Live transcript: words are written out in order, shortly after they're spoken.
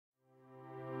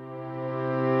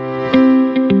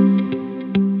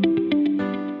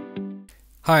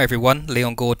Hi everyone,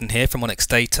 Leon Gordon here from Onyx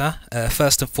Data.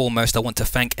 First and foremost, I want to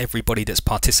thank everybody that's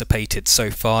participated so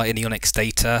far in the Onyx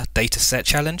Data Dataset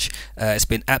Challenge. It's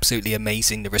been absolutely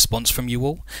amazing, the response from you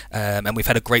all, and we've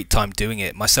had a great time doing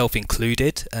it, myself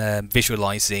included,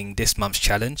 visualizing this month's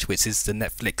challenge, which is the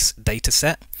Netflix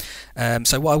dataset.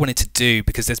 So what I wanted to do,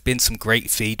 because there's been some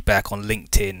great feedback on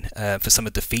LinkedIn for some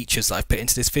of the features that I've put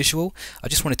into this visual, I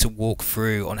just wanted to walk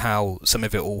through on how some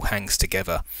of it all hangs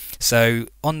together. So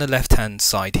on the left hand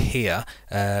side here,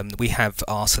 we have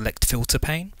our select filter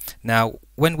pane. Now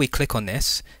when we click on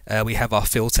this, we have our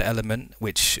filter element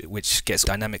which gets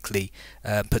dynamically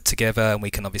put together, and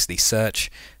we can obviously search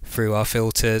through our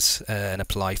filters and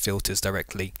apply filters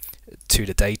directly to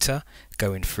the data,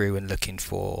 going through and looking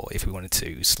for if we wanted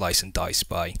to slice and dice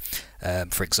by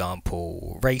for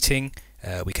example rating.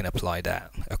 We can apply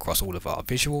that across all of our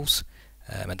visuals,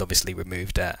 and obviously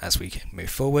remove that as we move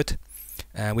forward.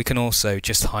 We can also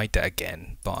just hide that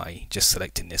again by just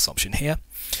selecting this option here.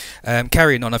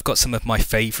 Carrying on, I've got some of my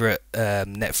favourite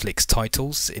Netflix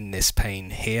titles in this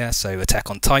pane here. So Attack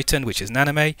on Titan, which is an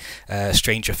anime,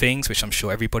 Stranger Things, which I'm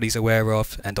sure everybody's aware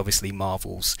of, and obviously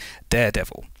Marvel's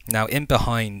Daredevil. Now in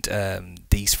behind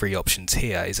these three options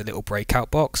here is a little breakout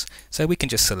box, so we can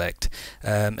just select,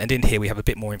 and in here we have a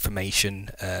bit more information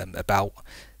about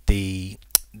the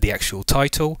actual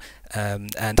title,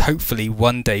 and hopefully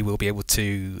one day we'll be able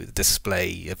to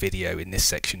display a video in this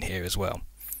section here as well.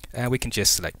 We can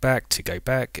just select back to go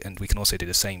back, and we can also do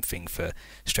the same thing for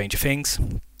Stranger Things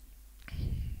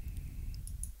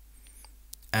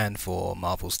and for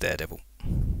Marvel's Daredevil.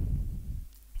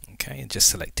 Okay, and just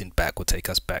selecting back will take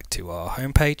us back to our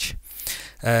home page.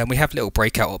 We have little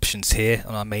breakout options here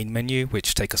on our main menu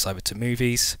which take us over to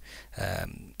movies.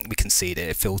 We can see that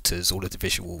it filters all of the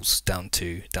visuals down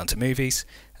to movies,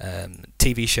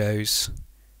 TV shows,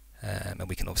 and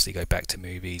we can obviously go back to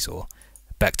movies or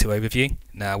back to overview.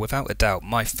 Now without a doubt,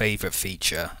 my favourite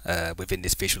feature within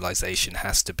this visualization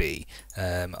has to be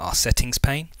our settings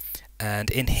pane.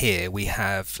 And in here we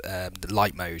have the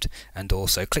light mode, and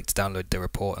also click to download the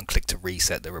report and click to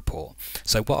reset the report.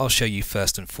 So what I'll show you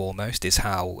first and foremost is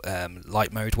how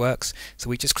light mode works. So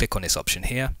we just click on this option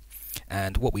here,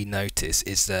 and what we notice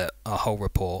is that our whole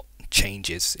report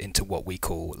changes into what we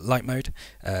call light mode.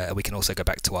 We can also go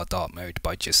back to our dark mode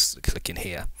by just clicking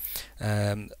here.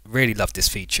 Really love this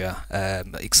feature.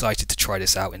 Excited to try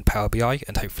this out in Power BI,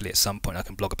 and hopefully at some point I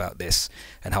can blog about this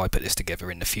and how I put this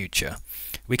together in the future.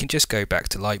 We can just go back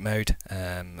to light mode,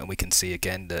 and we can see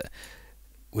again that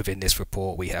within this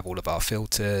report we have all of our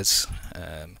filters,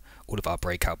 all of our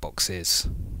breakout boxes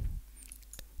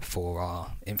for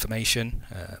our information,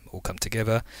 all come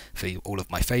together for all of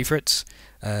my favorites,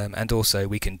 and also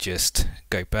we can just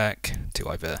go back to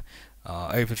either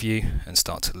our overview and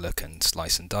start to look and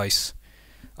slice and dice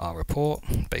our report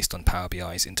based on Power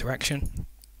BI's interaction.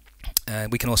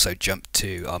 And we can also jump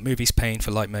to our movies pane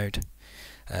for light mode,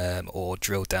 or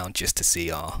drill down just to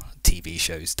see our TV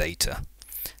shows data,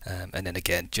 and then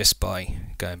again just by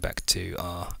going back to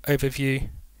our overview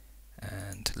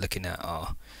and looking at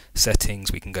our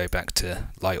settings, we can go back to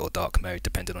light or dark mode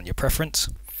depending on your preference.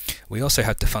 We also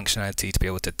have the functionality to be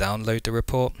able to download the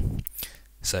report.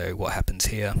 So what happens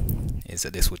here is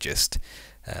that this will just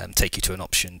take you to an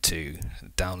option to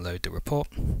download the report.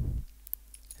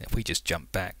 If we just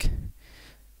jump back,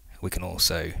 we can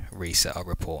also reset our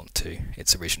report to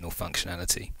its original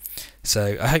functionality.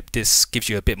 So I hope this gives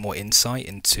you a bit more insight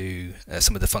into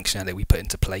some of the functionality we put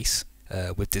into place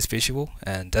with this visual,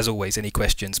 and as always, any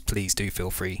questions, please do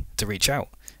feel free to reach out.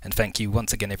 And thank you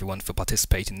once again everyone for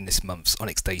participating in this month's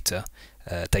Onyx Data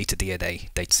Data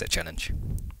DNA Dataset Challenge.